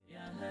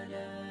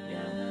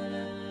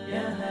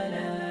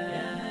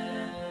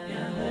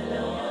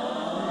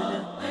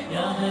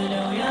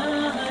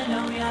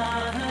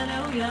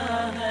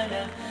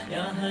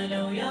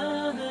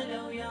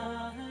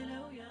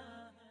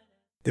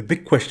The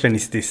big question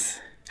is this: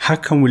 how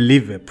can we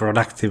live a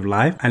productive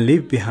life and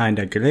leave behind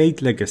a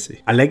great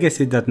legacy? A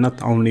legacy that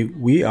not only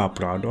we are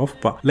proud of,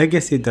 but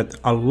legacy that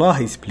Allah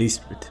is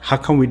pleased with. How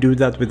can we do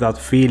that without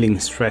feeling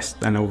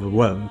stressed and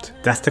overwhelmed?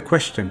 That's the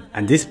question,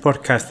 and this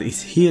podcast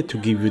is here to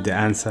give you the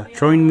answer.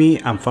 Join me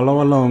and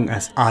follow along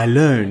as I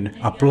learn,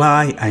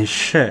 apply and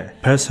share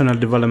personal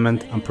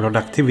development and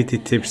productivity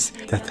tips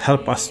that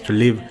help us to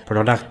live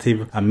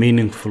productive and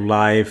meaningful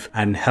life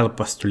and help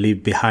us to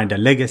leave behind a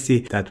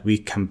legacy that we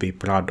can be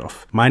proud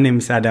of. My name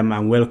is Adam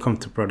and welcome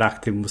to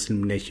Productive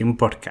Muslim Nation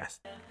podcast.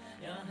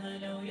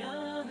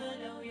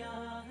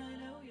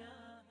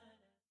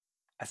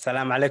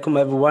 Assalamu alaikum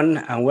everyone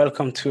and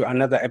welcome to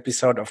another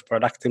episode of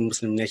Productive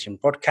Muslim Nation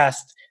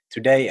podcast.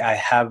 Today I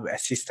have a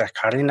sister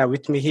Karina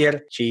with me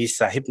here. She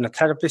is a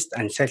hypnotherapist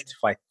and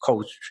certified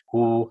coach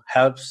who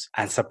helps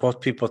and supports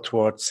people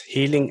towards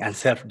healing and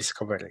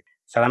self-discovery.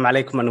 Assalamu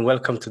alaikum and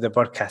welcome to the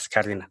podcast,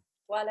 Karina.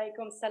 Wa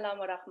alaikum salam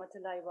wa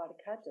rahmatullahi wa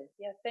barakatuh.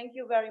 Yeah, thank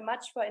you very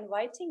much for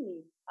inviting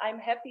me. I'm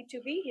happy to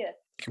be here.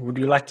 Would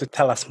you like to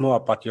tell us more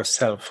about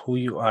yourself, who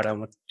you are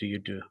and what do you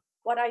do?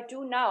 What I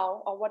do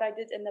now or what I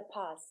did in the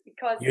past,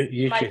 because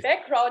my should.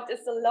 background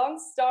is a long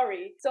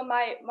story. So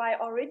my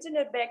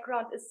original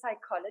background is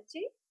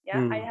psychology.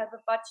 Yeah, I have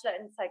a bachelor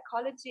in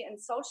psychology and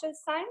social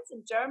science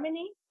in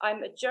Germany.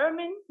 I'm a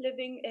German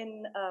living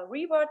in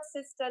reward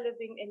sister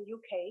living in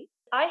UK.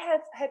 I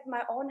have had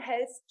my own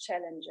health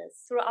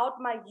challenges throughout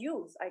my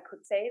youth. I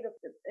could say that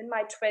in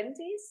my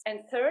 20s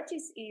and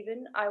 30s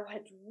even, I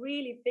had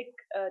really big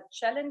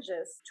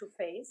challenges to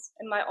face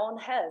in my own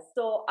health.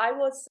 So I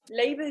was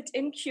labeled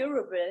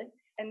incurable.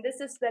 And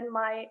this is when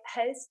my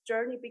health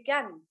journey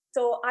began.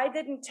 So I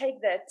didn't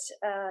take that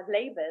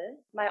label.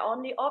 My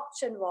only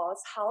option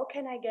was, how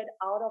can I get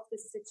out of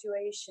this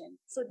situation?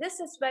 So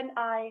this is when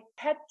I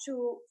had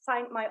to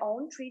find my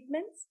own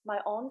treatments, my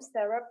own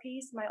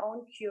therapies, my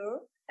own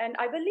cure. And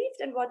I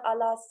believed in what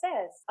Allah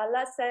says.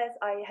 Allah says,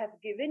 I have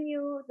given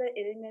you the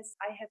illness.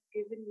 I have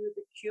given you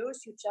the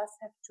cures. You just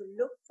have to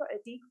look for it,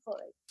 dig for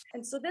it.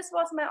 And so this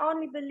was my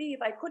only belief.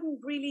 I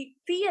couldn't really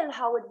feel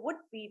how it would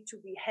be to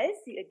be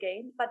healthy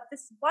again. But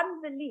this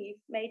one belief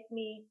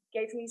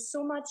gave me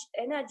so much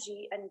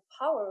energy and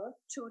power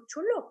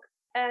to look.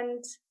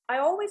 And I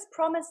always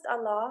promised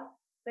Allah,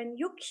 when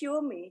you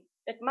cure me,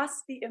 it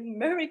must be a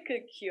miracle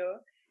cure.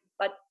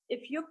 But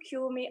if you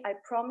cure me, I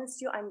promise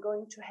you I'm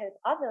going to help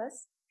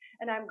others.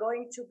 And I'm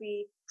going to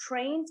be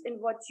trained in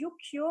what you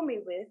cure me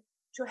with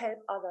to help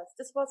others.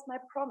 This was my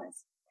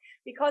promise.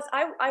 Because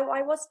I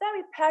was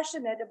very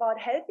passionate about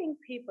helping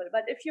people.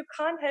 But if you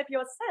can't help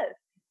yourself,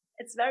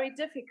 it's very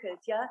difficult,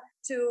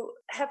 to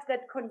have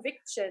that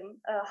conviction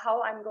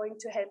how I'm going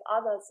to help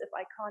others if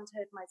I can't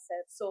help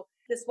myself. So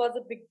this was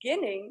the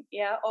beginning,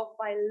 of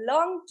my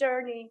long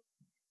journey.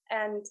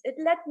 And it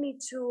led me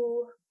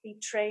to be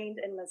trained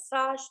in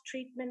massage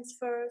treatments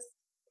first.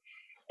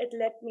 It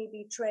let me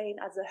be trained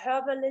as a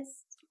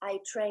herbalist. I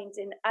trained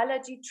in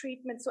allergy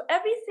treatment. So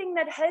everything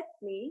that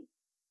helped me,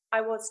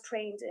 I was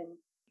trained in.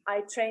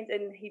 I trained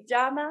in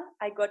hijama.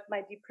 I got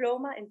my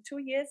diploma in 2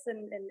 years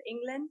in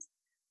England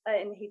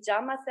in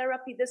hijama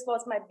therapy. This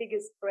was my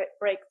biggest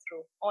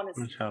breakthrough,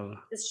 honestly.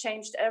 Inshallah. This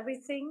changed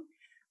everything.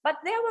 But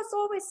there was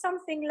always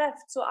something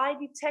left. So I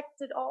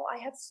detected, I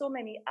have so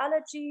many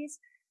allergies.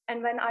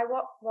 And when I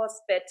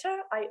was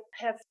better, I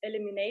have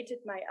eliminated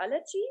my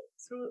allergy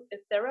through a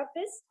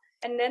therapist.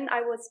 And then I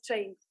was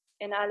trained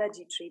in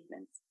allergy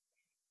treatments.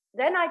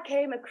 Then I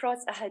came across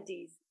a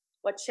hadith,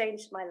 what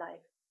changed my life.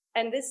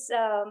 And this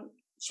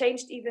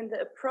changed even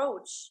the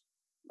approach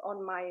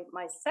on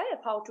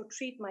myself, how to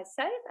treat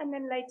myself, and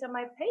then later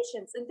my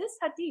patients. And this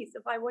hadith,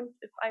 if I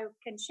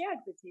can share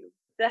it with you.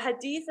 The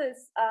hadith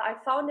is, I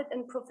found it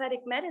in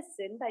Prophetic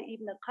Medicine by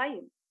Ibn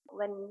Qayyim.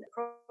 When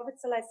Prophet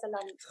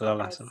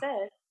ﷺ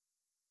said,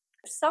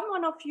 if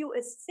someone of you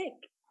is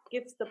sick,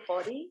 give the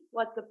body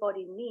what the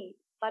body needs.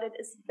 But it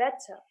is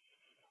better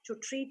to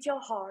treat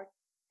your heart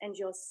and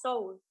your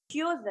soul,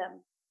 cure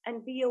them,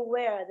 and be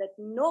aware that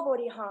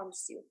nobody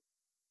harms you.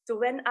 So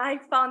when I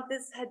found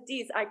this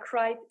hadith, I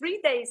cried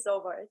 3 days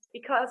over it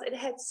because it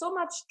had so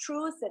much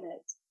truth in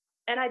it.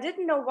 And I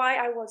didn't know why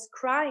I was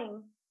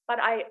crying, but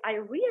I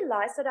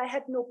realized that I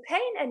had no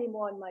pain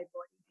anymore in my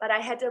body, but I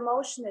had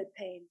emotional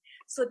pain.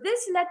 So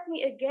this led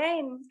me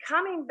again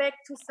coming back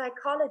to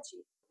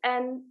psychology.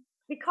 And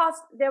because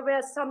there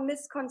were some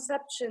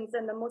misconceptions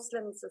in the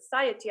Muslim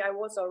society. I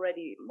was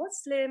already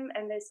Muslim,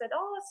 and they said,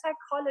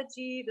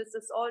 psychology, this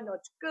is all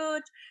not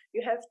good.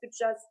 You have to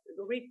just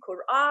read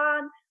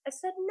Quran. I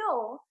said,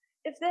 no.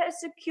 If there is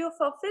a cure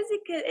for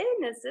physical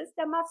illnesses,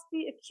 there must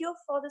be a cure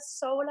for the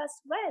soul as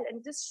well.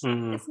 And this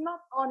is not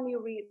only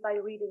by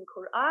reading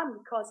Quran,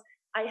 because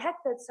I had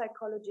that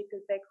psychological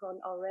background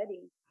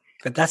already.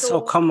 But that's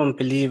so common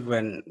belief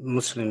when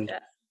Muslims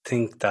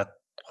think that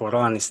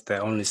Quran is the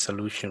only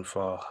solution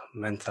for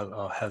mental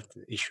or health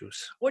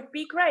issues. Would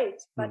be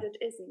great, but it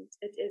isn't.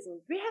 It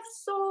isn't. We have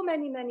so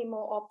many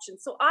more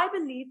options. So I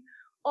believe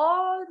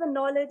all the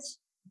knowledge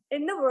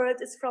in the world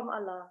is from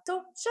Allah.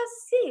 So just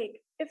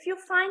seek. If you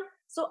find,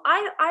 so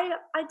I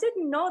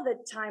didn't know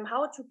that time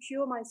how to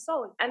cure my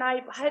soul, and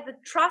I had the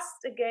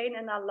trust again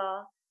in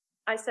Allah.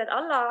 I said,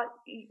 Allah,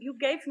 you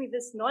gave me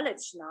this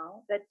knowledge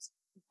now that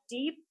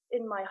deep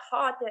in my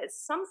heart there is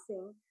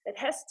something that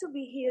has to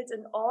be healed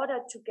in order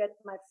to get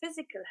my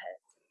physical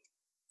health.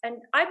 And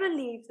I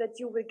believe that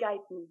you will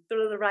guide me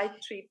through the right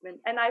treatment.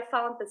 And I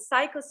found the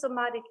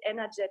psychosomatic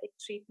energetic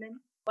treatment,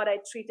 what I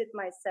treated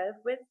myself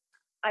with.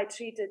 I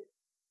treated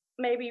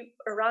maybe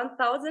around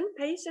 1,000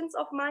 patients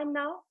of mine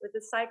now with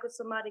the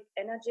psychosomatic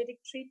energetic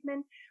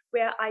treatment,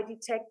 where I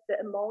detect the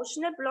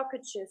emotional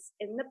blockages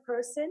in the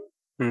person,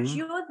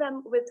 cure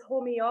them with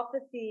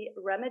homeopathy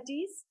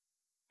remedies.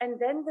 And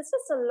then this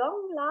is a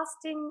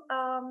long-lasting,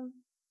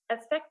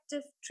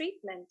 effective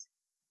treatment.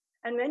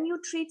 And when you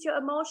treat your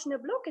emotional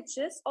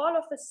blockages, all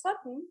of a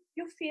sudden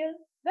you feel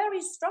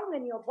very strong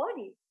in your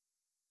body.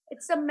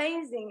 It's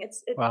amazing.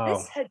 Wow.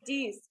 This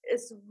hadith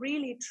is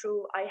really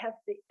true. I have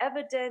the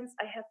evidence,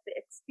 I have the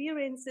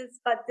experiences,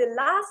 but the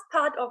last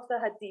part of the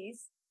hadith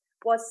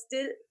was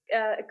still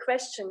a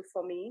question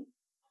for me.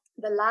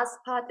 The last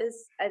part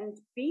is, and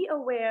be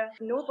aware,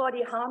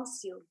 nobody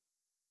harms you.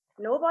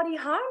 Nobody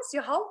harms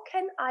you. How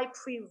can I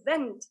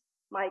prevent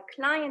my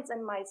clients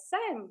and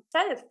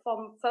myself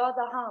from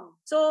further harm?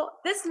 So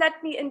this led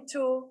me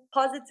into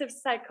positive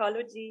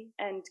psychology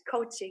and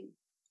coaching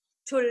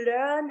to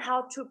learn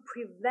how to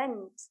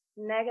prevent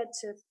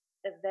negative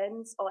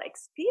events or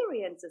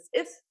experiences.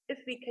 If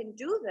we can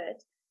do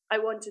that, I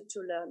wanted to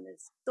learn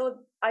this. So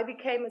I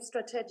became a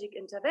strategic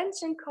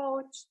intervention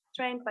coach,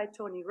 trained by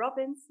Tony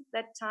Robbins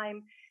that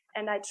time.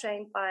 And I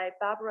trained by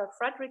Barbara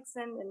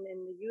Fredrickson in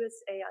the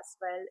USA as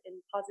well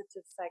in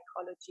positive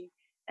psychology.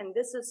 And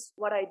this is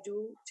what I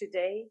do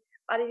today.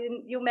 But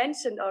you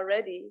mentioned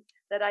already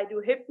that I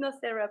do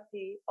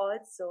hypnotherapy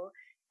also.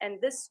 And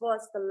this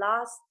was the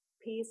last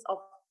piece of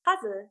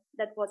puzzle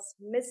that was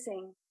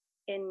missing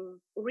in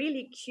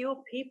really cure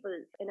people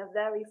in a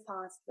very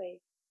fast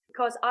way.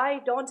 Because I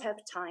don't have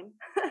time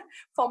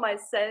for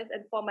myself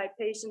and for my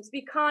patients.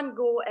 We can't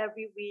go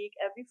every week,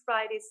 every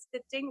Friday,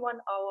 sitting 1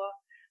 hour,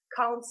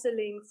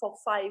 counseling for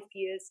 5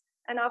 years,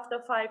 and after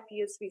 5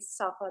 years we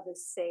suffer the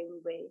same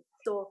way.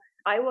 So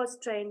I was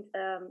trained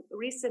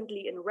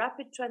recently in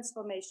rapid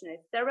transformational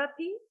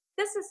therapy.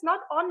 This is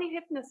not only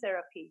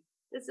hypnotherapy.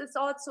 This is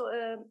also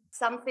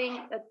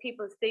something that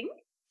people think.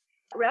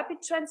 Rapid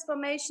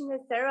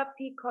transformational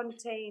therapy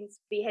contains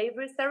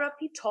behavioral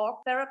therapy,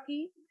 talk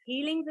therapy,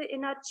 healing the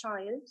inner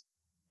child,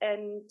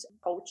 and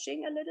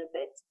coaching a little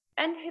bit,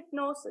 and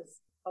hypnosis,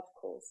 of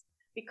course.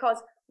 Because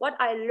what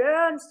I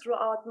learned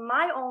throughout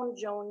my own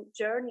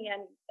journey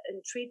and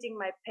in treating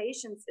my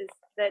patients is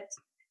that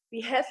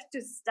we have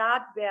to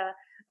start where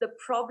the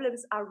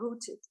problems are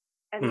rooted.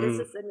 And this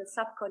is in the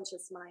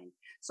subconscious mind.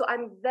 So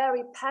I'm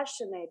very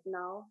passionate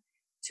now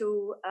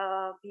to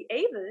be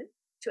able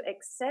to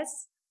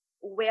access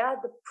where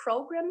the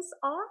programs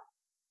are,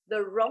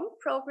 the wrong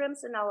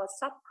programs in our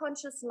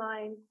subconscious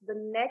mind, the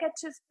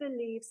negative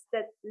beliefs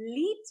that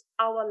lead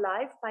our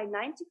life by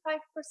 95%.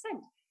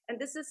 And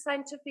this is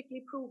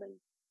scientifically proven.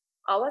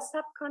 Our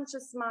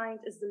subconscious mind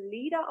is the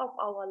leader of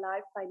our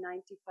life by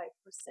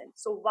 95%.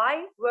 So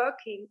why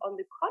working on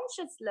the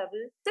conscious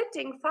level,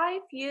 sitting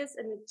 5 years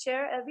in a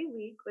chair every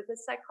week with a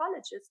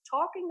psychologist,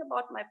 talking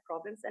about my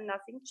problems and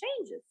nothing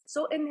changes?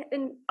 So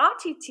in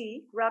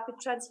RTT, Rapid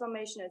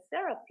Transformational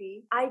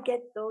Therapy, I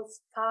get those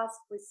fast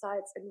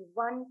results in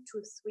 1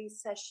 to 3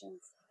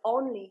 sessions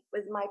only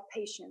with my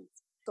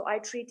patients. So I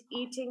treat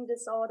eating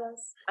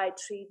disorders, I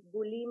treat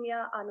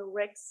bulimia,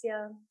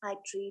 anorexia, I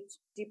treat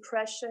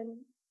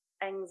depression,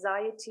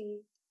 anxiety,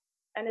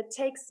 and it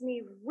takes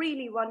me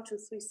really 1 to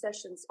 3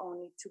 sessions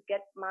only to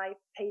get my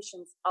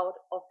patients out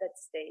of that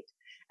state.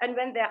 And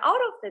when they're out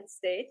of that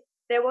state,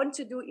 they want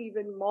to do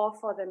even more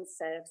for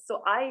themselves.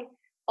 So I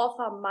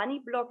offer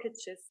money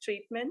blockages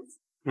treatments.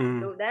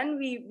 So then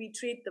we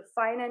treat the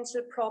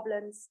financial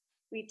problems,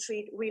 we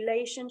treat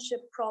relationship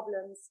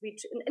problems.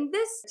 And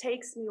this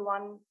takes me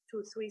 1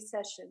 to 3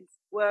 sessions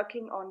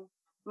working on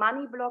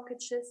money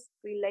blockages,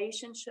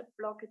 relationship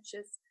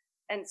blockages,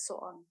 and so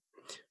on.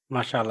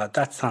 MashaAllah,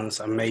 that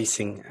sounds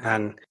amazing.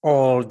 And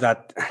all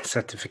that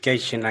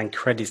certification and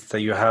credits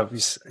that you have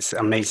is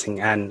amazing.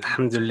 And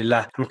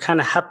alhamdulillah, I'm kind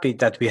of happy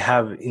that we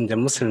have in the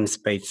Muslim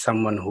space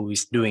someone who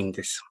is doing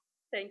this.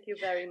 Thank you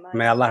very much.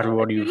 May Allah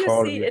reward you for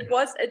all. You see, it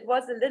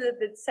was a little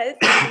bit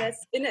selfishness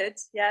in it.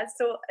 Yeah.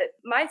 So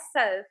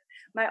myself,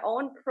 my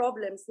own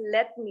problems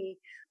led me.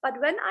 But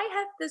when I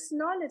have this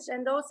knowledge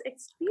and those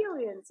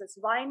experiences,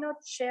 why not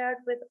share it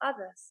with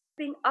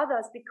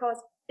others? Because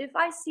if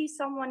I see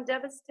someone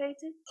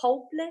devastated,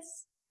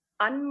 hopeless,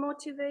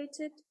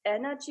 unmotivated,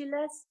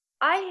 energyless,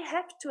 I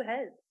have to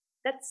help.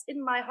 That's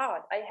in my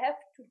heart. I have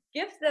to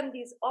give them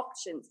these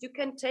options. You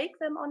can take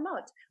them or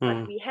not,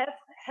 but we have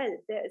help.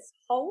 There is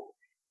hope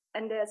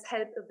and there's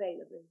help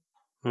available.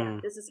 Yeah,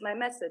 this is my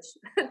message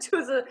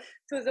to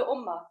the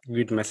Ummah.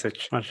 Good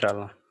message,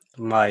 mashallah.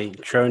 My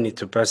journey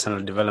to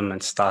personal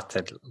development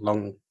started a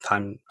long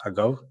time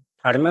ago.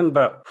 I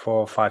remember 4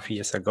 or 5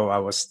 years ago, I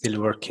was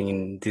still working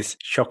in this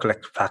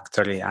chocolate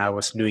factory. I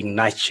was doing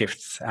night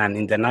shifts, and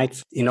in the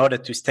nights, in order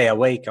to stay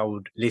awake, I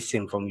would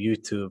listen from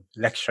YouTube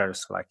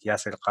lectures like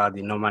Yasir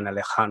Qadi, Nouman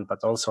Ali Khan,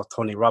 but also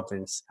Tony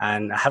Robbins.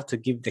 And I have to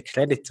give the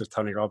credit to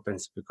Tony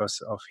Robbins because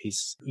of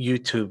his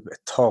YouTube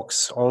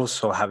talks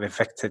also have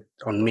affected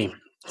on me.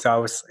 So I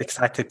was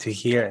excited to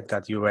hear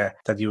that you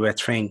were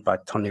trained by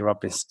Tony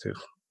Robbins too.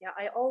 Yeah,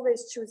 I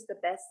always choose the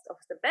best of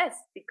the best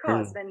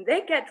because when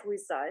they get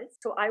results,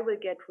 so I will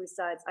get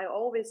results. I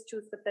always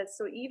choose the best.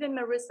 So even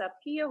Marissa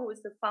Peer, who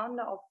is the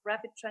founder of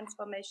Rapid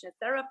Transformation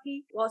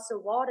Therapy, was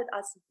awarded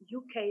as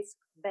UK's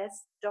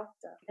best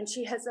doctor. And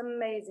she has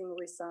amazing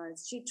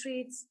results. She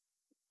treats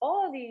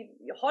all the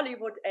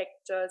Hollywood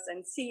actors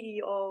and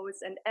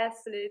CEOs and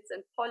athletes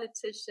and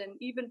politicians.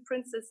 Even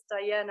Princess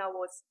Diana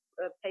was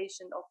a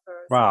patient of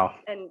hers. Wow.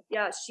 And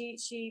yeah,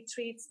 she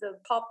treats the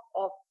top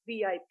of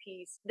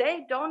VIPs.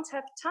 They don't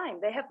have time.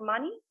 They have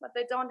money, but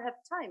they don't have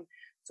time.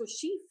 So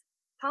she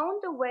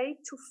found a way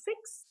to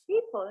fix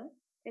people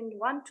in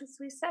 1 to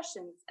 3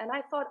 sessions. And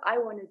I thought, I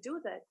want to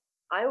do that.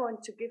 I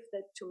want to give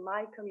that to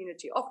my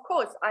community. Of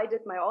course, I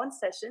did my own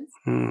sessions.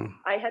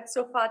 I had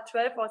so far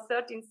 12 or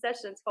 13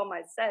 sessions for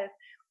myself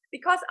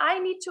because I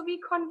need to be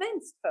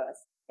convinced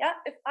first. Yeah,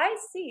 if I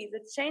see the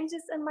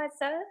changes in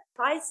myself, if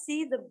I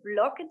see the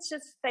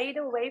blockages fade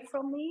away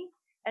from me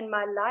and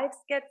my life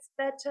gets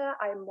better,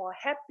 I'm more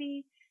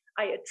happy,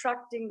 I'm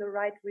attracting the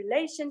right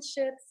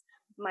relationships,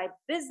 my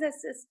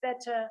business is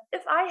better.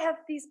 If I have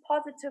these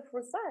positive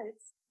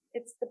results,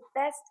 it's the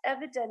best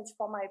evidence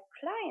for my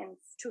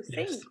clients to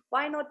think,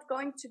 why not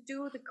going to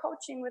do the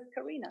coaching with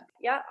Karina?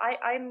 Yeah,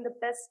 I'm the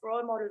best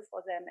role model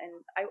for them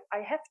and I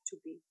have to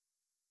be.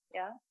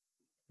 Yeah.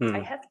 I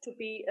have to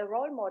be a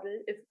role model.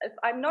 If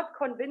I'm not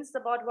convinced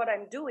about what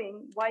I'm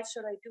doing, why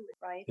should I do it,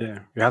 right? Yeah,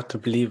 you have to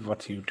believe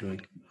what you're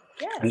doing.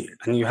 Yes.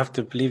 And you have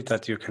to believe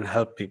that you can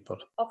help people.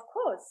 Of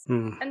course.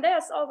 And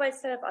there's always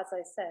help, as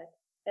I said.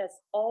 There's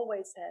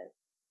always help.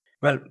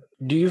 Well,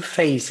 do you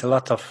face a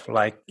lot of,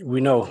 like, we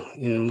know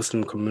in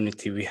Muslim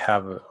community, we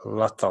have a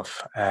lot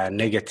of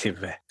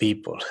negative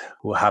people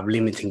who have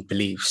limiting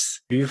beliefs.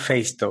 Do you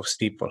face those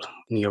people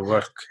in your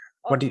work?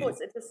 Of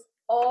course, it is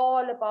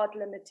all about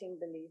limiting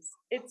beliefs.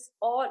 It's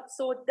all,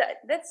 so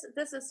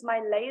this is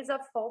my laser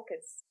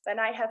focus. When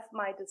I have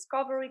my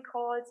discovery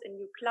calls and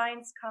new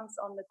clients comes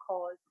on the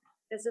call,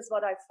 this is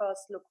what I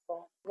first look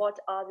for. What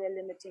are their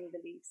limiting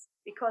beliefs?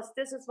 Because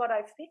this is what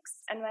I fix.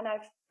 And when I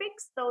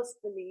fix those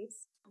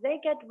beliefs, they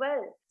get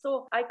well.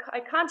 So I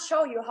can't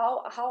show you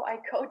how I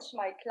coach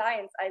my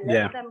clients. I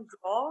let them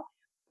draw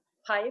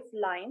 5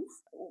 lines,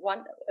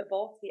 one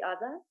above the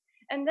other.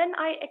 And then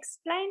I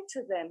explain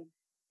to them,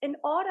 in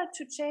order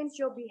to change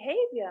your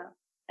behavior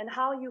and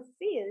how you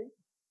feel,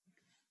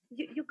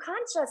 you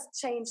can't just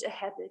change a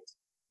habit.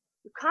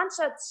 You can't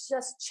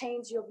just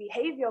change your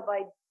behavior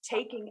by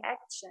taking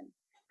action.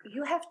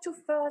 You have to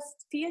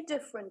first feel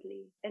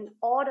differently in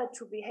order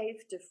to behave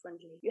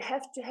differently. You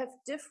have to have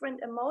different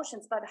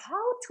emotions, but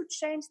how to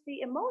change the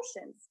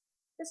emotions?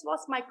 This was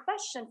my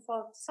question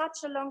for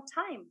such a long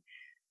time.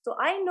 So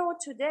I know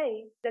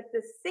today that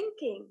the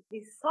thinking,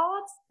 the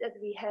thoughts that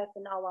we have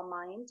in our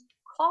mind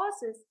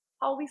causes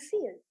how we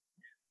feel.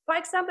 For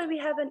example, we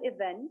have an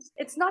event.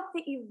 It's not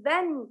the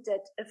event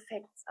that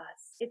affects us.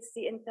 It's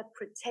the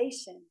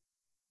interpretation,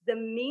 the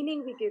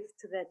meaning we give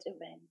to that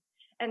event.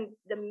 And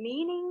the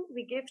meaning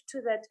we give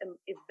to that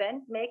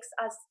event makes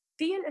us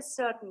feel a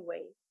certain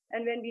way.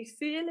 And when we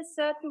feel a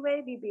certain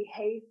way, we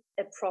behave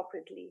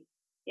appropriately.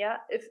 Yeah.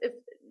 If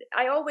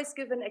I always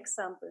give an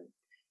example.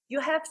 You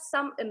have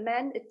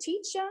a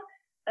teacher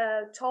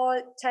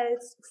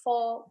tells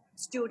 4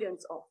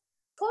 students off.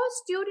 4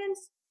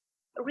 students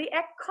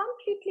react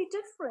completely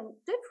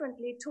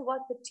differently to what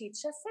the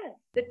teacher said.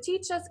 The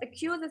teacher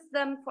accuses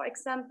them, for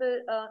example,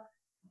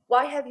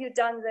 why have you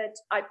done that?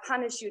 I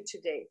punish you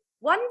today.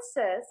 One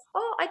says,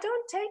 oh, I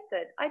don't take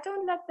that. I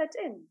don't let that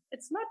in.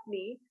 It's not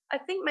me. I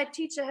think my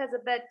teacher has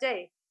a bad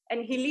day.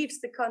 And he leaves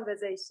the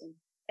conversation.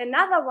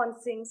 Another one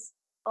thinks,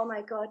 oh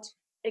my God,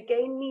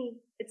 again me.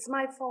 It's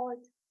my fault.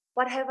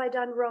 What have I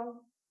done wrong?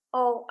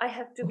 Oh, I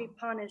have to be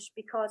punished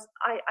because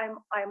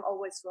I'm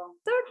always wrong.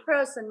 Third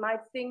person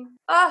might think,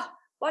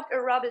 what a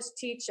rubbish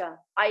teacher.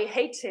 I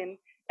hate him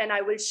and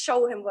I will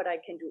show him what I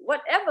can do.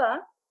 Whatever,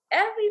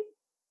 every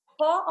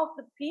 4 of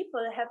the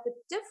people have a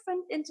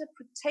different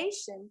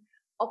interpretation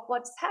of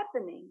what's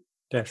happening.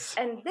 Yes.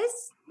 And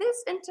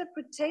this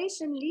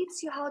interpretation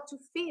leads you how to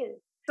feel.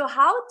 So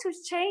how to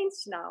change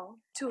now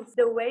to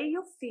the way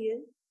you feel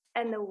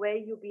and the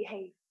way you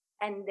behave.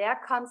 And there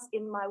comes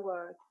in my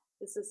work.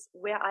 This is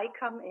where I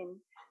come in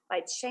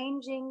by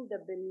changing the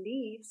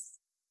beliefs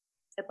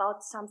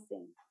about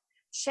something,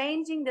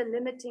 changing the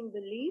limiting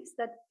beliefs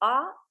that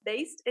are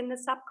based in the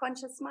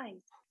subconscious mind.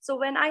 So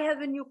when I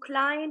have a new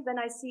client, when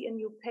I see a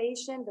new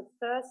patient, the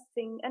first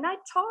thing, and I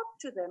talk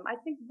to them, I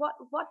think,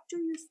 what do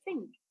you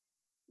think?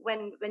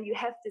 when you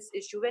have this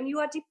issue? When you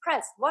are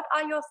depressed, what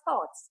are your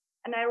thoughts?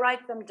 And I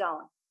write them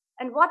down.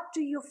 And what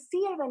do you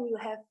feel when you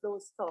have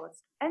those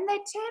thoughts? And they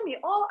tell me,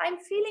 oh, I'm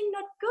feeling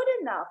not good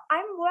enough.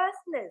 I'm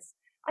worthless.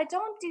 I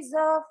don't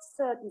deserve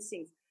certain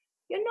things.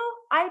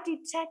 I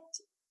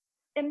detect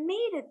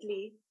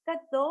immediately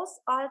that those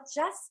are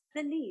just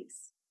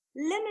beliefs,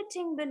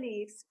 limiting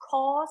beliefs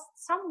caused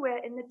somewhere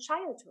in the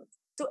childhood.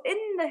 So in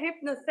the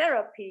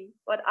hypnotherapy,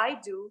 what I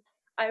do,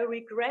 I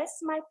regress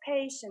my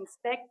patients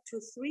back to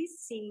 3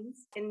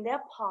 scenes in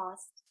their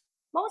past,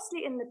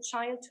 mostly in the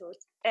childhood.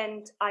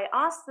 And I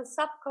ask the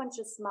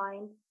subconscious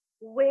mind,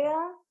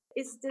 where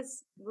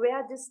this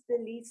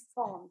belief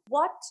formed?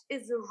 What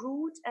is the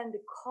root and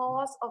the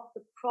cause of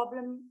the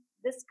problem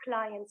this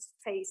clients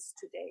face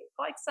today?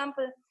 For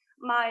example,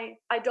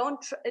 I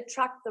don't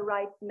attract the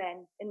right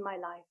men in my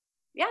life.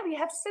 Yeah, we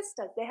have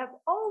sisters. They have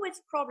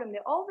always problems. They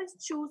always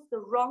choose the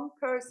wrong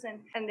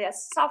person and they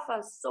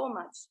suffer so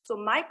much. So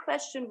my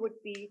question would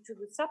be to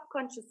the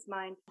subconscious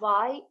mind,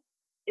 why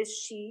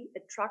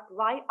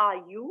are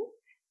you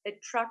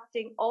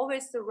attracting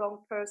always the wrong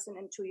person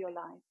into your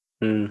life?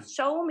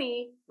 Show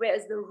me where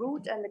is the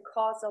root and the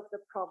cause of the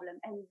problem.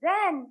 And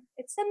then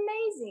it's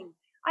amazing.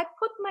 I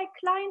put my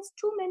clients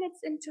 2 minutes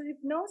into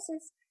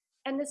hypnosis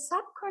and the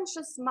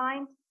subconscious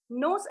mind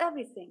knows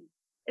everything.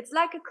 It's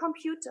like a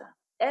computer.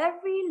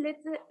 Every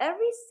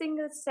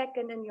single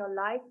second in your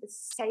life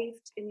is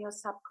saved in your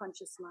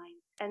subconscious mind.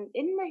 And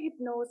in the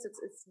hypnosis,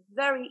 it's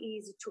very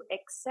easy to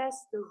access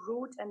the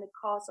root and the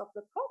cause of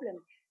the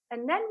problem.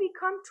 And then we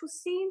come to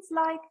scenes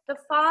like the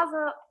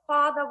father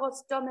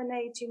was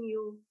dominating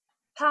you,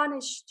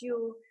 punished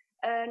you,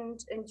 and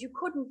you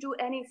couldn't do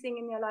anything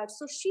in your life.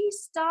 So she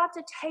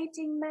started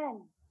hating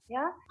men.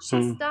 Yeah,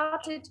 she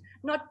started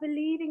not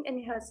believing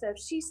in herself.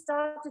 She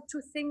started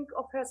to think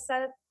of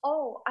herself,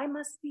 oh, I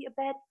must be a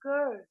bad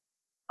girl.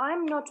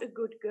 I'm not a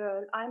good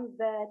girl. I'm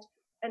bad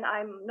and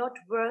I'm not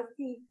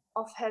worthy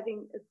of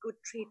having a good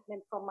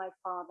treatment from my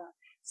father.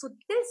 So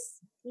this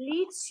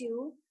leads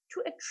you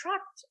to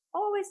attract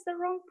always the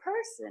wrong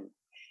person.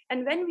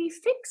 And when we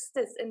fix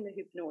this in the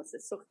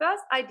hypnosis, so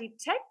first I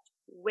detect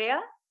where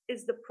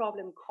is the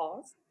problem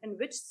caused and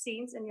which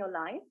scenes in your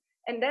life.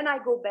 And then I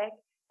go back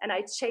and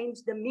I change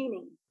the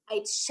meaning. I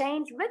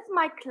change with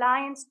my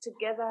clients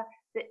together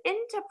the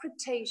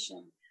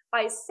interpretation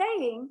by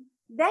saying,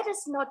 that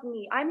is not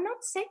me. I'm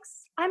not 6.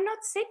 I'm not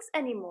 6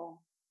 anymore.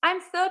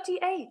 I'm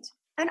 38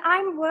 and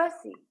I'm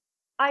worthy.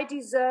 I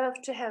deserve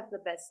to have the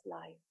best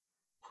life.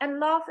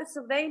 And love is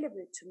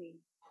available to me.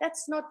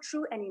 That's not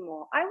true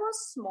anymore. I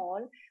was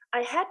small.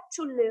 I had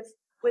to live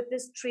with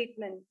this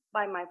treatment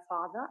by my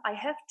father. I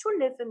have to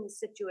live in this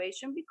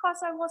situation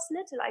because I was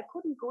little. I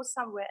couldn't go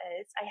somewhere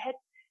else.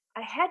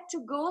 I had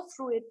to go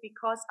through it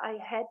because I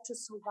had to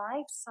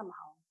survive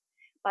somehow.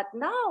 But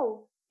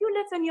now you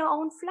live in your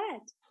own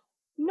flat.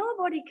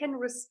 Nobody can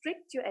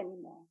restrict you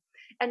anymore.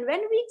 And when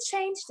we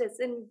change this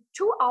in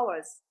 2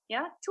 hours,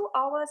 2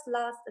 hours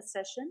last a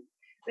session,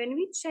 when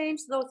we change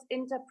those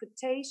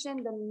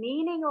interpretation, the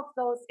meaning of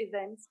those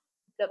events,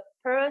 the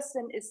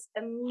person is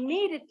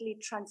immediately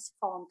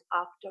transformed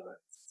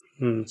afterwards.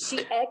 She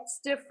acts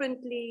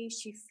differently,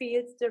 she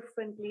feels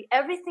differently,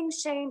 everything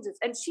changes,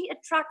 and she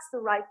attracts the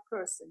right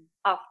person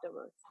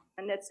afterwards.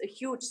 And that's a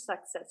huge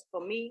success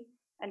for me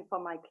and for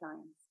my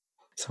clients.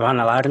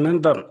 SubhanAllah, I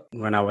remember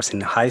when I was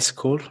in high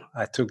school,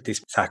 I took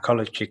this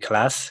psychology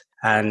class,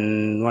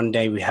 and one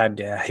day we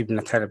had a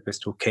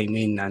hypnotherapist who came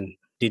in and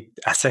did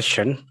a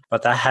session,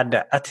 but I had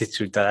the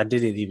attitude that I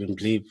didn't even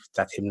believe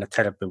that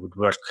hypnotherapy would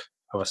work.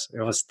 I was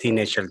a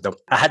teenager though.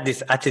 I had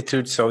this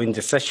attitude, so in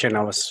the session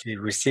I was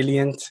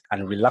resilient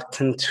and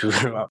reluctant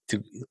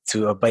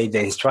to obey the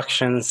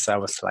instructions. I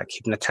was like,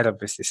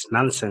 hypnotherapist is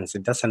nonsense.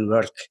 It doesn't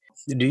work.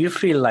 Do you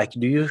feel that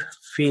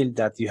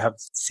you have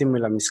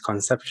similar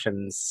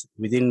misconceptions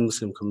within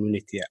Muslim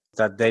community,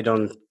 that they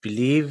don't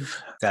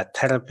believe that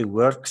therapy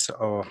works?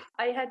 Or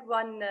I had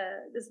one,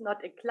 this is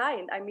not a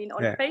client, I mean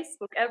on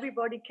Facebook,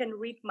 everybody can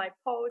read my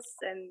posts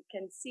and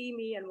can see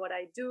me and what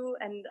I do,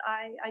 and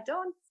I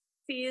don't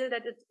feel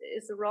that it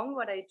is wrong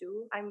what I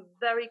do. I'm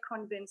very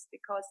convinced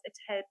because it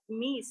helped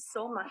me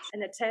so much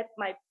and it helped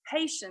my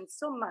patients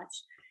so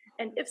much.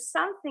 And if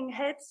something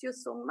helps you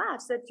so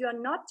much that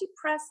you're not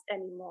depressed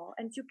anymore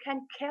and you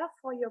can care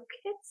for your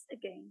kids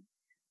again.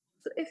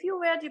 So if you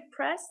were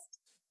depressed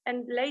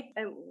and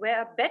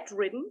were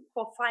bedridden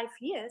for 5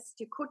 years,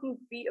 you couldn't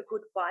be a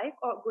good wife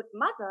or a good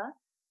mother,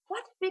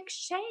 what big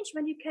change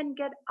when you can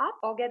get up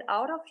or get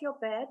out of your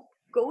bed,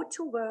 go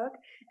to work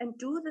and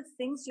do the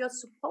things you're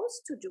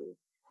supposed to do.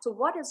 So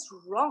what is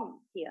wrong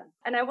here?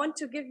 And I want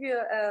to give you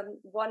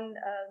one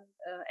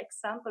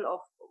example of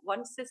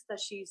one sister.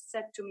 She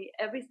said to me,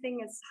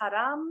 everything is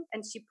haram.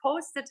 And she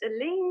posted a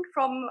link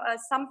from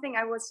something.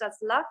 I was just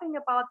laughing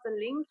about the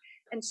link.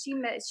 And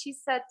she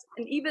said,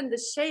 and even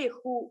the sheikh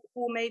who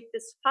made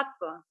this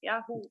fatwa,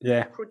 who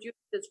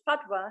produced this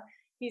fatwa,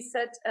 he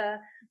said,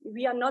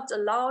 we are not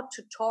allowed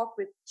to talk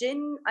with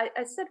jinn.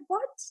 I said,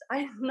 what?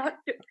 I'm not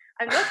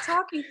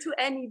talking to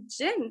any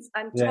jinns.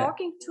 I'm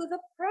talking to the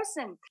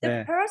person.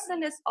 The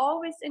person is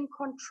always in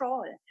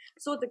control.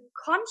 So the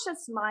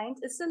conscious mind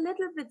is a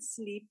little bit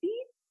sleepy,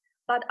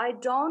 but I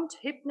don't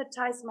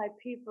hypnotize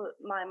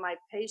my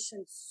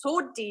patients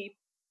so deep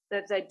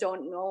that they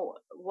don't know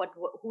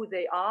who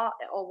they are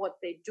or what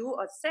they do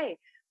or say.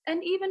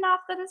 And even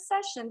after the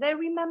session, they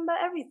remember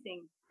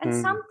everything. And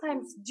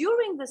sometimes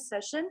during the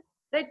session,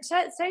 they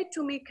say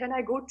to me, can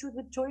I go to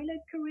the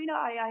toilet, Karina?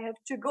 I have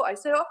to go. I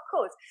say, of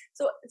course.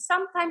 So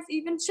sometimes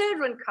even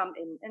children come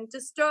in and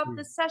disturb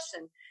the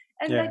session.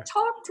 And they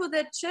talk to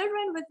their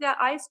children with their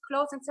eyes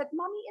closed and said,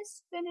 Mommy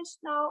is finished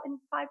now in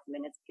 5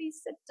 minutes.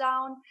 Please sit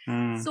down.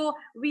 So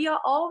we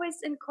are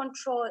always in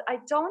control. I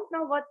don't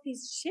know what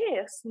these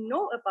sheikhs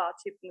know about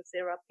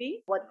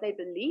hypnotherapy, what they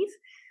believe.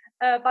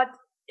 But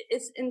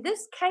is in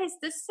this case,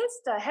 this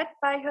sister had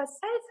by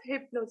herself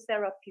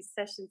hypnotherapy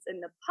sessions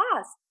in the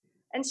past.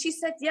 And she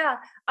said, yeah,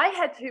 I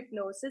had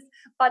hypnosis,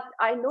 but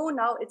I know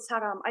now it's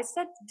haram. I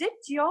said, did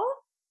your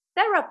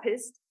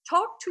therapist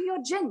talk to your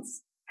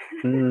jinns?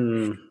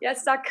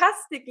 Yes,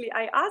 sarcastically,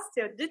 I asked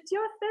her, did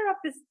your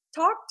therapist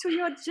talk to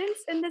your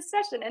jinns in the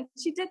session? And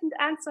she didn't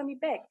answer me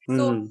back.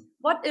 So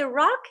what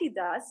Iraqi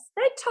does,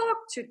 they talk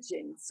to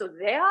jinns. So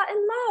they are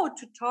allowed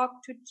to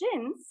talk to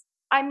jinns.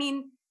 I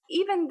mean,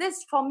 even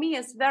this for me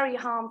is very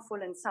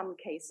harmful in some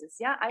cases.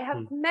 Yeah, I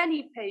have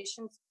many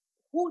patients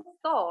who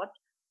thought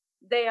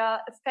they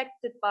are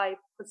affected by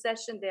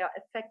possession. They are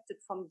affected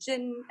from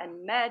jinn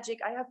and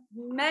magic. I have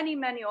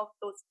many of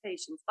those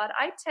patients, but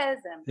I tell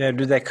them. Yeah,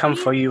 do they come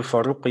for you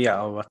for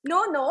ruqya or what?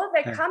 No,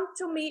 they come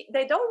to me.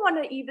 They don't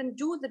want to even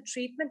do the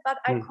treatment, but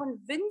I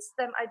convince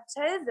them. I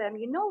tell them,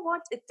 you know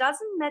what? It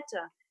doesn't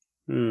matter.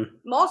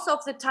 Most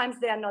of the times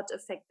they are not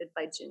affected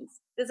by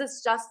jinns. This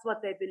is just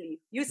what they believe.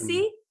 You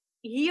see,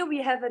 here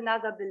we have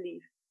another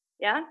belief.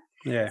 Yeah.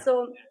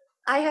 So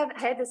I have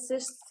had a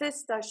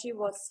sister. She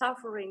was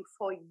suffering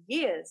for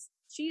years.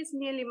 She is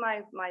nearly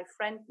my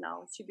friend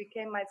now. She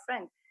became my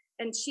friend.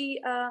 And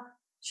she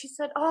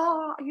said,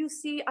 oh, you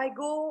see, I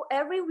go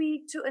every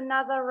week to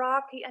another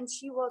Raki, and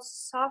she was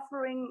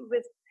suffering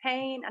with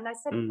pain. And I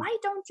said, why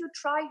don't you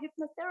try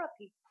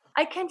hypnotherapy?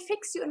 I can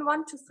fix you in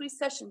 1 to 3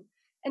 sessions.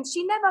 And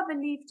she never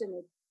believed in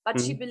it.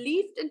 But she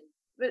believed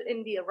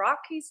in the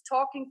Iraqis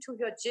talking to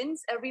her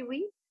jinns every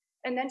week.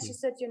 And then she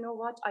said, you know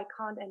what? I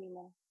can't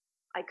anymore.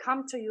 I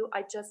come to you,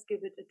 I just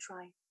give it a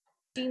try.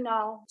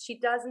 She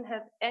doesn't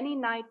have any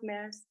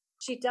nightmares.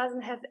 She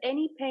doesn't have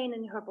any pain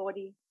in her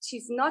body.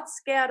 She's not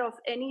scared of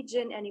any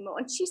jinn anymore.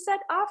 And she said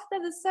after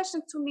the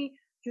session to me,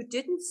 you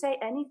didn't say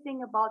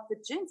anything about the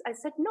jinns. I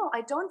said, no,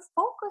 I don't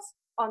focus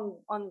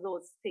on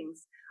those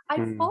things. I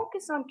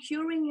focus on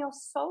curing your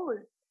soul,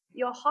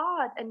 your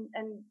heart,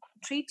 and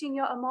treating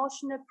your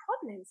emotional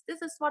problems.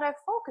 This is what I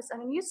focus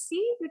on. And you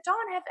see, you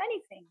don't have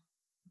anything.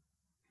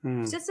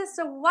 This is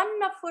a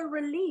wonderful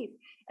relief.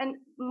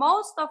 And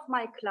most of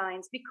my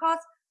clients, because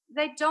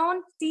they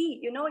don't see,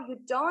 you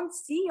don't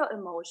see your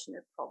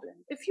emotional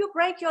problem. If you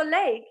break your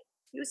leg,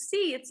 you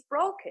see it's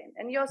broken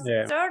and your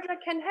surgeon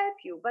can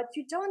help you, but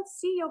you don't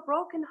see your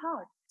broken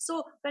heart.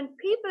 So when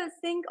people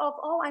think of,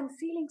 oh, I'm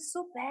feeling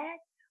so bad,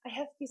 I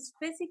have these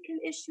physical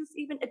issues,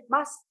 even it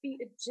must be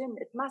a jinn,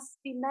 it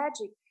must be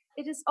magic.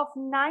 It is of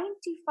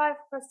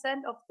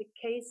 95% of the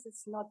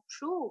cases not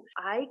true.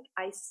 I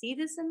see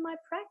this in my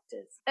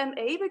practice. I'm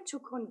able to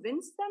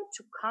convince them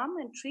to come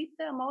and treat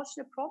their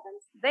emotional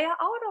problems. They are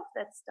out of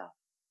that stuff.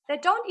 They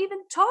don't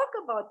even talk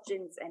about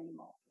jinns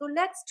anymore. So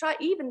let's try.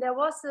 Even there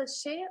was a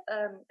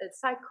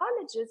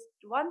psychologist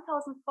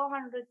 1,000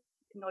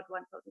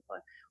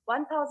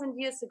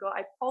 years ago.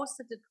 I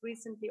posted it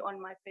recently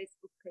on my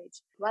Facebook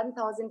page.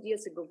 1,000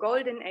 years ago,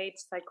 Golden Age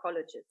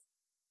psychologist.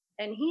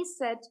 And he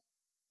said,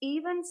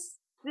 even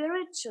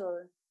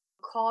spiritual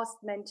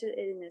caused mental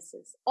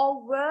illnesses or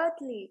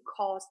worldly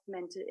caused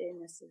mental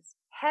illnesses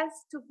have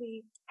to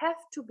be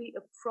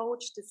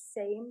approached the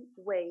same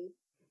way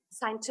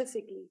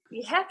scientifically.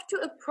 We have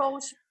to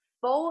approach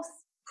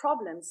both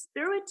problems,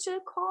 spiritual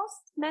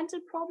caused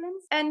mental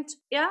problems and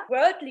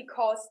worldly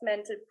caused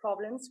mental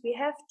problems. We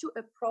have to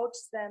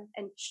approach them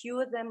and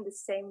cure them the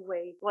same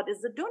way. What is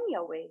the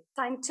dunya way?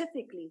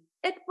 Scientifically,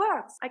 it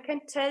works. I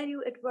can tell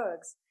you it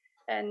works.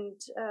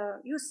 And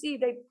you see,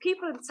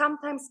 people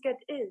sometimes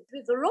get ill.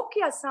 With the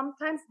ruqya,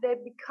 sometimes they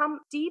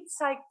become deep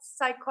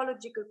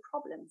psychological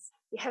problems.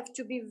 You have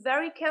to be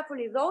very careful.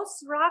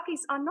 Those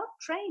Rakis are not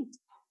trained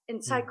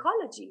in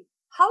psychology.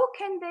 How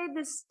can they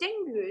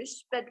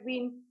distinguish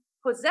between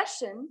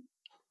possession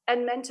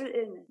and mental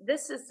illness?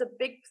 This is a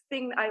big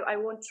thing. I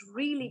want to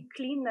really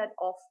clean that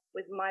off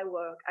with my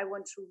work. I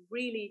want to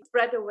really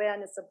spread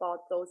awareness about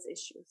those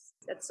issues.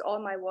 That's all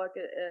my work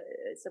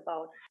is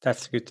about.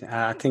 That's good.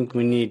 I think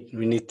we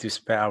need to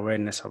spread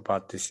awareness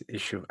about this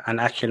issue. And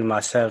actually,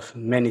 myself,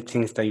 many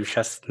things that you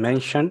just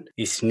mentioned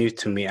is new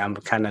to me. I'm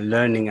kind of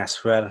learning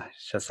as well.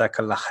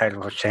 Jazakallah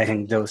khair for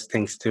sharing those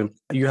things too.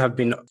 You have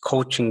been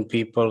coaching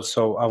people,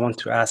 so I want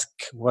to ask,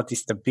 what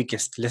is the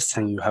biggest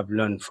lesson you have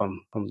learned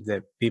from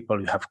the people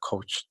you have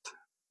coached?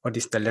 What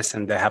is the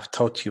lesson they have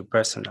taught you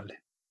personally?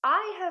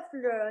 I have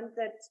learned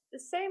that the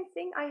same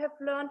thing I have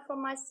learned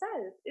from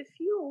myself. If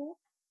you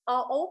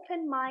are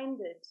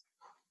open-minded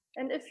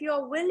and if you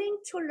are willing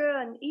to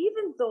learn,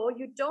 even though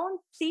you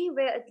don't see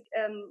where it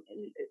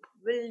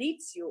will lead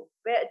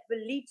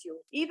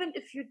you, even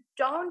if you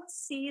don't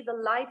see the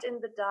light in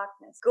the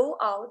darkness, go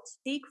out,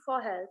 seek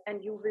for help,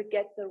 and you will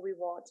get the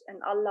reward,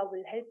 and Allah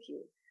will help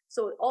you.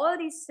 So all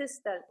these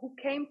sisters who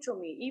came to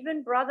me,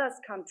 even brothers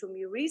come to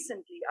me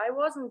recently. I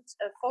wasn't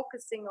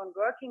focusing on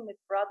working with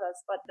brothers,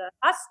 but the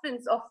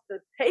husbands of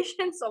the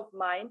patients of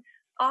mine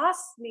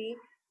asked me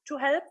to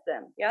help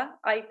them. Yeah,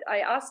 I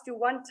asked you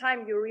one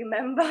time, you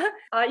remember,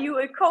 are you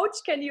a coach?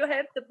 Can you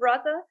help the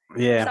brother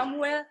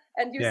somewhere?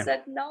 And you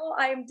said, no,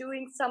 I am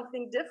doing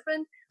something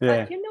different.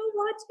 But you know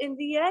what? In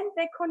the end,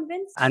 they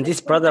convinced me. And this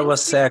brother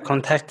was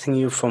contacting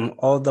you from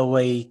all the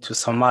way to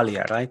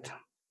Somalia, right?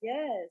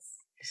 Yes.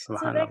 So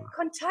they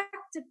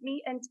contacted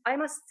me, and I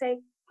must say,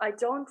 I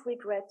don't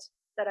regret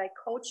that I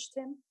coached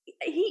him.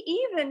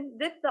 He even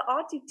did the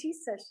RTT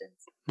sessions,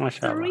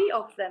 MashaAllah. 3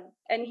 of them,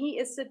 and he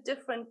is a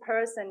different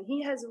person.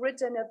 He has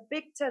written a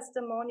big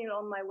testimonial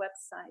on my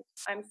website.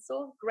 I'm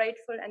so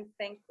grateful and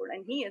thankful,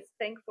 and he is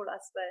thankful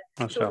as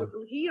well. MashaAllah.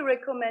 So he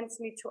recommends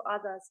me to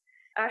others.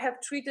 I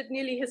have treated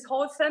nearly his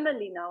whole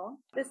family now.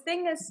 The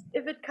thing is,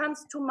 if it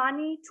comes to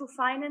money, to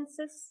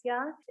finances,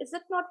 is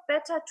it not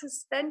better to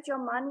spend your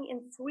money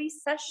in 3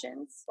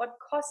 sessions, what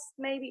costs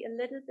maybe a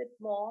little bit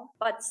more,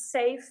 but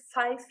save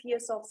 5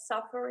 years of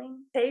suffering,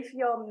 save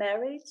your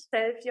marriage,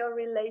 save your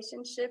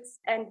relationships,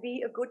 and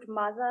be a good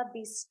mother,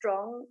 be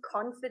strong,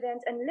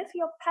 confident, and live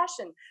your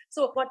passion.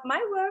 So what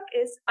my work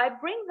is, I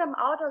bring them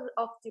out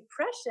of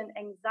depression,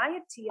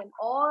 anxiety, and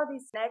all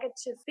these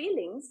negative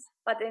feelings.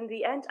 But in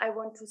the end, I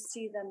want to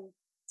see them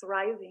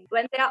thriving.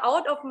 When they are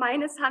out of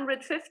minus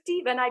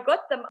 150, when I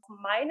got them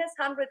minus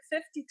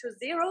 150 to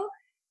 0,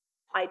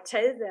 I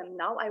tell them,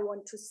 now I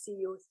want to see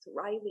you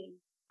thriving.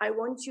 I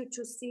want you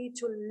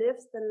to live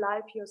the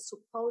life you're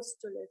supposed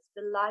to live,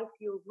 the life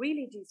you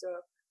really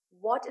deserve.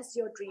 What is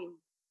your dream?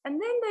 And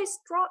then they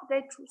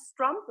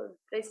struggle.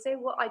 They say,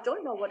 well, I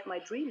don't know what my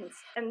dream is.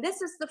 And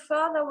this is the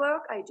further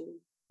work I do.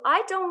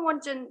 I don't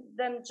want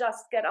them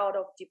just get out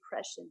of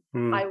depression.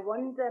 I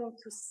want them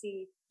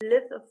to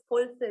live a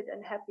fulfilled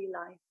and happy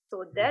life.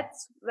 So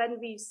that's when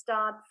we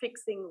start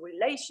fixing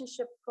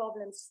relationship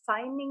problems,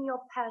 finding your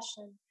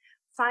passion,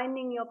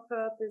 finding your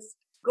purpose,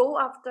 go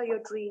after your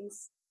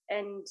dreams.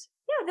 And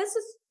this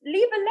is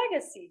leave a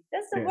legacy.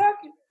 That's the work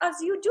as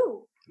you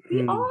do.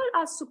 We all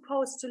are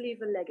supposed to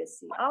leave a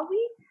legacy, are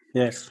we?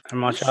 Yes,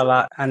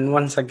 mashallah. And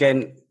once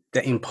again,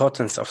 the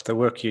importance of the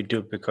work you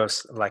do,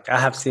 because like I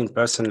have seen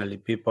personally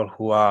people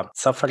who are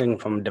suffering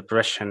from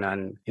depression,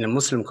 and in a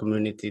Muslim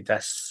community,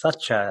 that's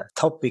such a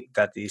topic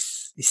that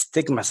is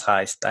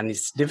stigmatized, and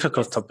it's a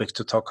difficult topic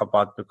to talk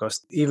about,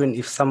 because even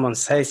if someone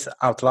says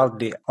out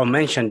loudly or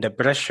mention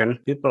depression,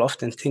 people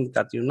often think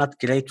that you're not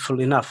grateful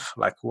enough.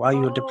 Like, why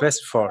are you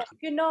depressed for?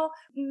 You know,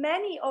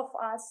 many of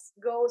us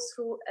go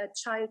through a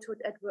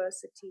childhood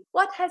adversity.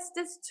 What has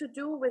this to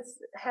do with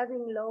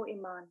having low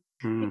iman?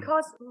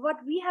 Because what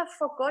we have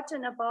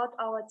forgotten about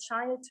our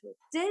childhood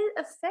still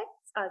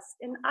affects us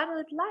in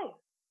adult life,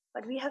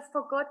 but we have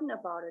forgotten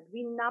about it.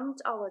 We numbed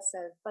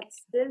ourselves, but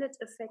still it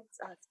affects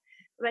us.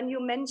 When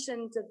you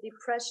mentioned the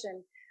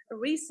depression,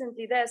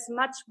 recently there's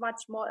much,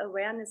 much more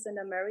awareness in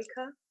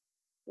America.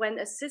 When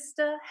a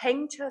sister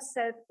hanged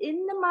herself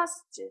in the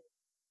masjid,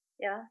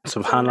 Subhanallah. So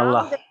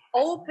now they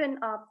open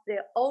up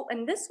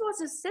and this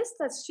was a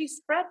sister. She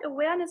spread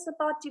awareness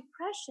about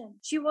depression.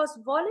 She was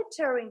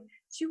volunteering.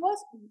 She was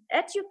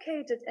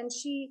educated, and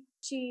she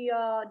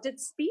did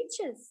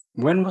speeches.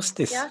 When was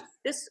this?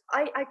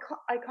 I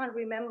can't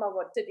remember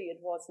what city it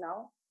was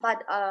now.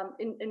 But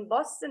in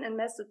Boston and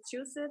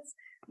Massachusetts,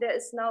 there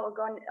is now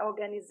an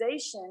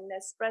organization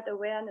that spread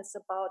awareness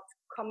about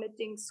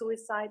committing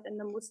suicide in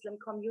the Muslim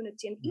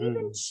community, and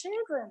even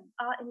children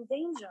are in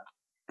danger.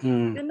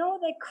 You know,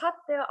 they cut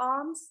their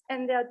arms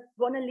and they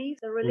want to leave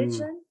the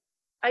religion.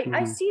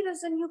 I see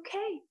this in UK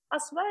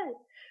as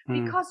well,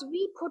 because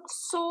we put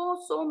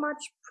so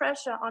much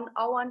pressure on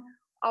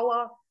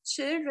our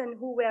children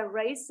who were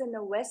raised in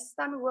the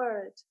Western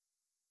world,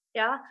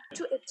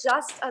 to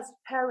adjust as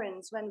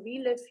parents. When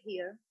we live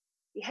here,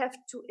 we have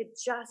to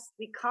adjust.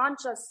 We can't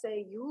just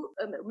say, you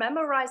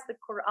memorize the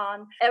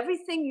Quran,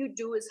 everything you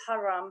do is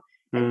haram.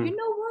 And you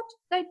know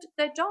what?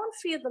 They don't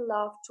feel the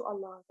love to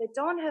Allah. They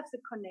don't have the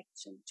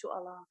connection to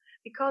Allah,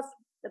 because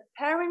the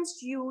parents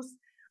use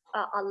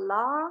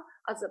Allah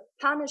as a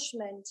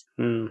punishment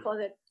for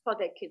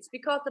their kids,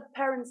 because the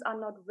parents are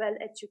not well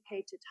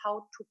educated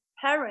how to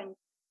parent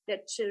their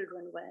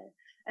children well.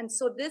 And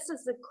so this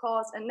is the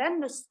cause. And then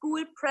the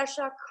school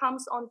pressure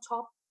comes on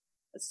top,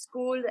 the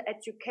school, the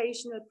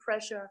educational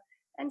pressure.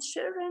 And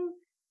children,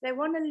 they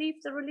want to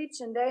leave the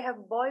religion. They have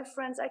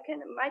boyfriends.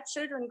 My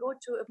children go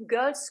to a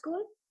girls'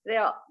 school. They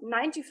are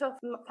 95%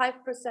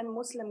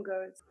 Muslim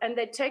girls. And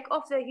they take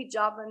off their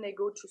hijab when they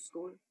go to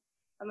school.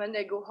 And when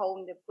they go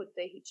home, they put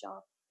their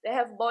hijab. They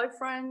have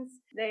boyfriends.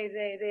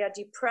 They are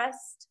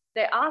depressed.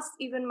 They asked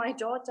even my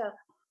daughter,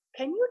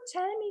 can you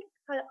tell me,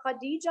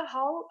 Khadija,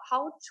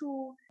 how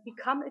to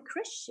become a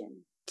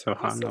Christian?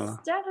 This is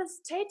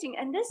devastating.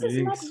 And this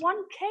is not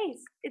one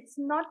case. It's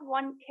not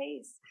one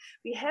case.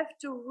 We have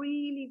to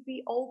really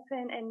be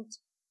open and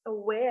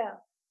aware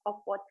of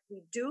what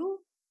we do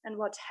and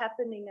what's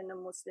happening in the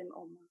Muslim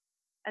Ummah.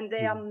 And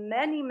there are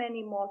many,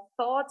 many more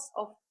thoughts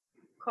of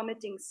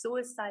committing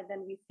suicide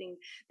than we think.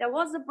 There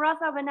was a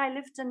brother when I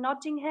lived in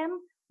Nottingham.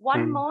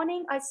 One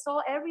morning I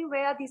saw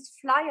everywhere these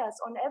flyers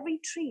on every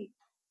tree.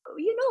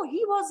 You know,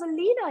 he was a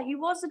leader. He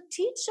was a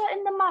teacher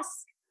in the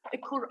mosque, a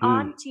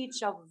Quran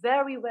teacher,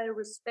 very well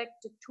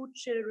respected, 2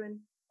 children,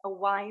 a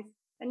wife.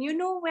 And you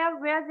know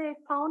where they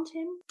found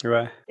him?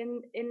 Right.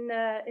 In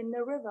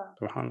the river.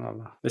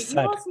 SubhanAllah. He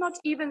was not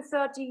even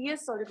 30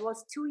 years old. It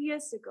was 2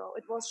 years ago.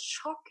 It was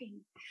shocking.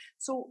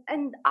 So,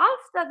 and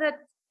after that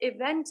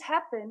event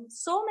happened,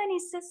 so many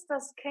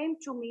sisters came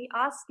to me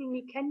asking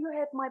me, can you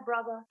help my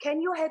brother?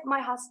 Can you help my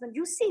husband?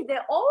 You see,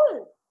 they're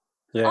all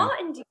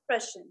in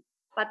depression.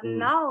 But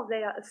now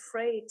they are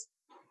afraid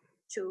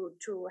to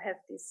have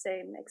these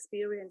same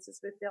experiences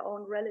with their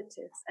own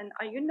relatives. And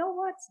you know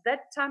what?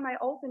 That time I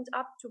opened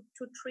up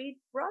to treat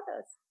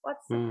brothers.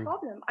 What's the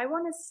problem? I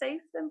want to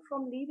save them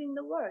from leaving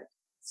the world.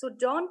 So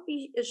don't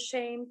be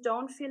ashamed.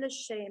 Don't feel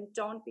ashamed.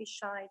 Don't be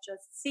shy.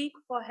 Just seek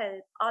for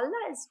help.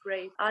 Allah is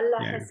great.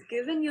 Allah has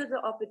given you the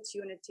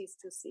opportunities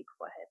to seek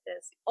for help.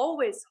 There's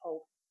always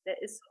hope. There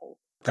is hope.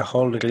 The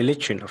whole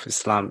religion of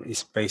Islam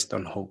is based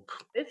on hope.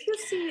 If you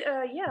see,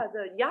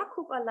 the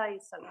Yaqub alayhi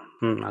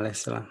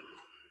salam.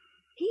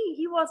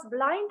 He was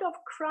blind of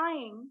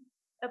crying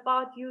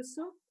about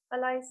Yusuf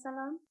alayhi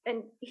salam,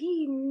 and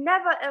he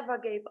never ever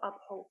gave up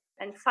hope.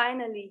 And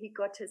finally, he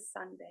got his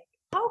son back.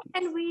 How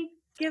can we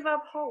give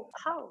up hope?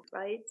 How,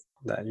 right?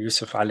 That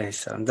Yusuf alayhi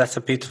salam. That's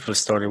a beautiful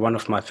story. One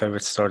of my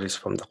favorite stories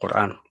from the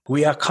Quran.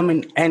 We are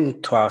coming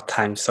end to our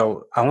time,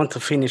 so I want to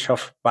finish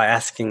off by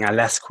asking a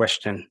last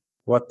question.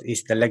 What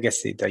is the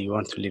legacy that you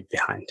want to leave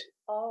behind?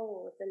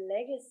 Oh, the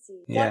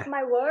legacy. Yeah. What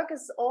my work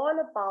is all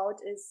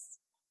about is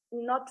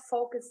not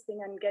focusing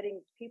on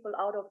getting people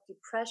out of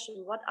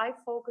depression. What I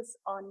focus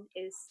on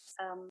is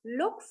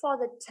look for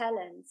the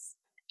talents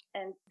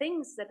and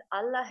things that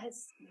Allah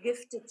has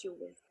gifted you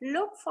with.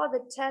 Look for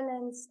the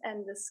talents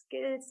and the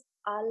skills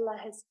Allah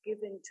has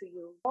given to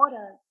you in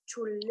order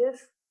to live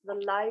the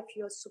life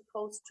you're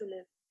supposed to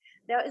live.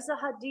 There is a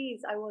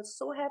hadith. I was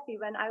so happy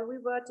when I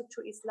reverted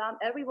to Islam.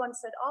 Everyone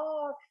said,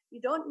 oh, you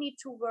don't need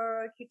to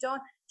work. You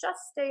don't, just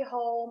stay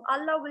home.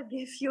 Allah will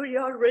give you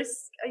your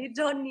risk. You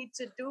don't need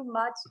to do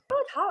much.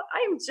 But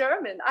I'm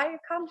German. I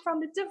come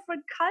from a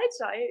different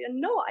culture. I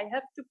know I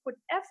have to put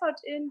effort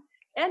in,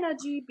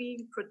 energy,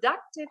 being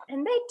productive.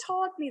 And they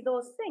taught me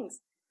those things.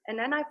 And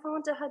then I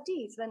found a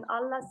hadith when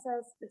Allah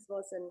says, this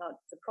was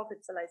the Prophet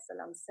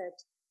ﷺ said,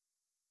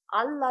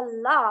 Allah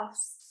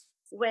laughs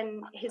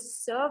when his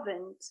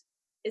servant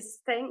is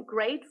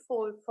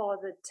grateful for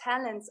the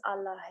talents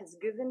Allah has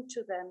given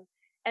to them.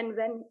 And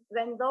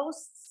when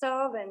those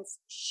servants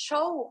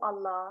show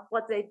Allah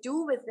what they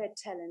do with their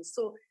talents.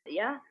 So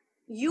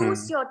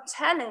use your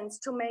talents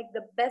to make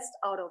the best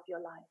out of your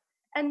life.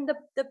 And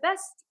the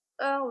best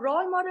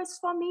role models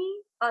for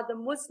me are the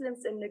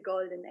Muslims in the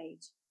Golden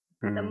Age.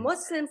 The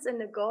Muslims in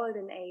the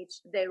Golden Age,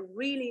 they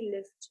really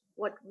lived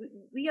what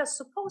we are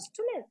supposed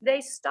to live. They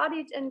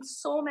studied in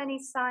so many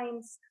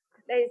science.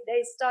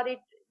 They studied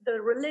the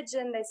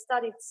religion, they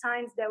studied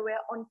science. They were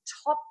on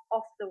top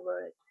of the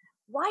world.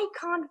 Why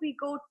can't we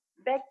go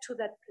back to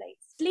that place?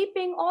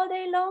 Sleeping all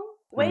day long?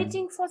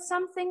 Waiting for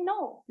something?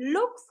 No.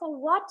 Look for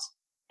what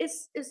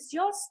is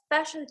your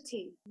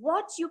specialty,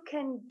 what you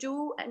can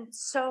do and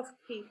serve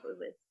people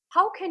with.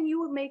 How can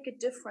you make a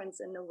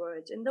difference in the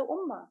world, in the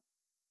Ummah?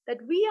 That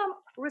we are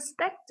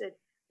respected.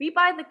 We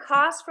buy the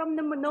cars from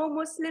the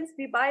no-Muslims.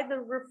 We buy the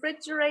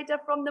refrigerator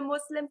from the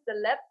Muslims,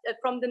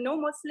 from the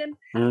no-Muslims,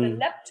 the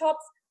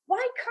laptops.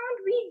 Why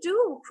can't we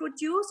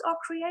produce or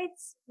create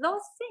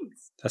those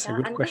things? That's a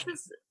good question.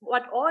 This is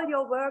what all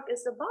your work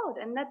is about.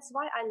 And that's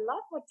why I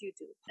love what you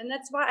do. And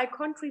that's why I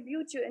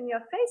contribute you in your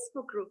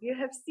Facebook group. You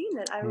have seen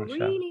it. I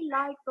really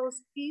like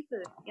those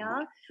people,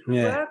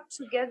 work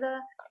together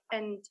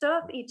and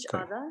serve each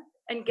other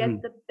and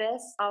get the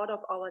best out of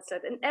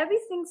ourselves. And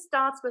everything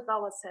starts with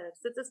ourselves.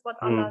 This is what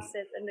Allah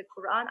says in the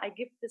Quran. I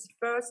give this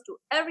verse to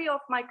every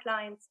of my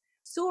clients.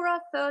 Surah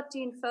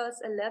 13, verse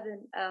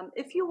 11.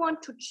 If you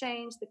want to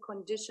change the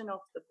condition of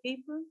the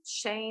people,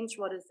 change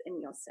what is in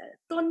yourself.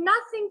 So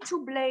nothing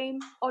to blame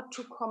or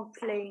to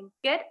complain.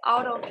 Get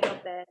out of your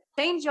bed.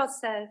 Change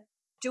yourself.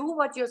 Do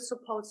what you're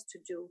supposed to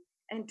do.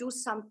 and do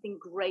something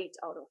great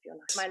out of your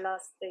life. My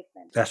last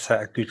statement. That's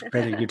a good,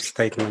 very good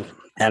statement.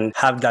 And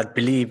have that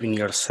belief in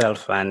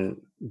yourself and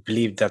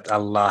believe that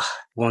Allah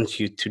wants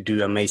you to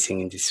do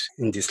amazing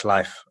in this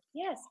life.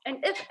 Yes, and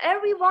if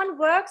everyone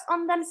works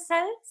on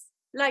themselves,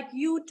 like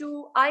you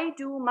do, I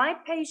do, my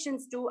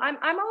patients do, I'm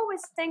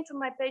always saying to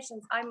my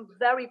patients, I'm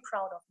very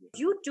proud of you.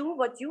 You do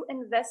what you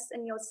invest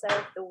in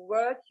yourself, the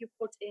work you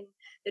put in,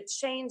 the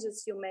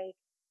changes you make.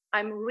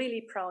 I'm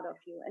really proud of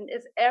you. And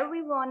if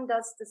everyone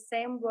does the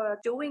same work,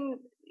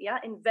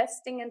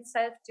 investing in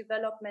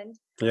self-development,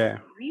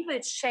 we will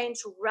change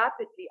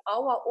rapidly.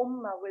 Our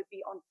ummah will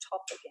be on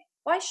top again.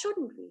 Why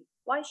shouldn't we?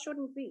 Why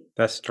shouldn't we?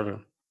 That's true.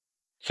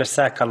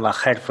 Jazakallah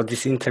khair for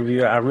this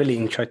interview. I really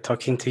enjoyed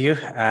talking to you,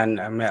 and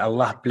may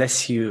Allah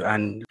bless you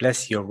and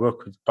bless your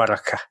work with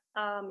barakah.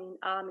 Amin,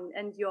 amin,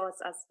 and yours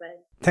as well.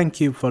 Thank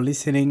you for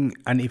listening.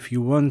 And if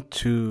you want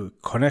to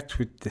connect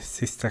with the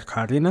Sister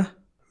Karina,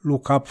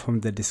 look up from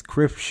the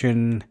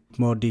description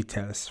more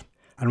details.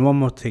 And one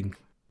more thing,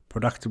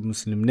 Productive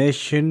Muslim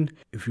Nation,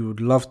 if you would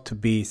love to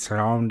be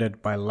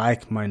surrounded by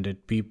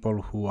like-minded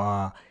people who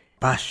are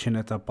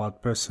passionate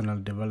about personal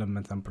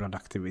development and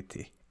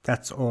productivity.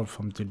 That's all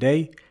from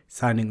today.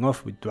 Signing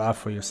off with dua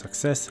for your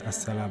success.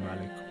 Assalamu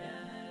alaikum.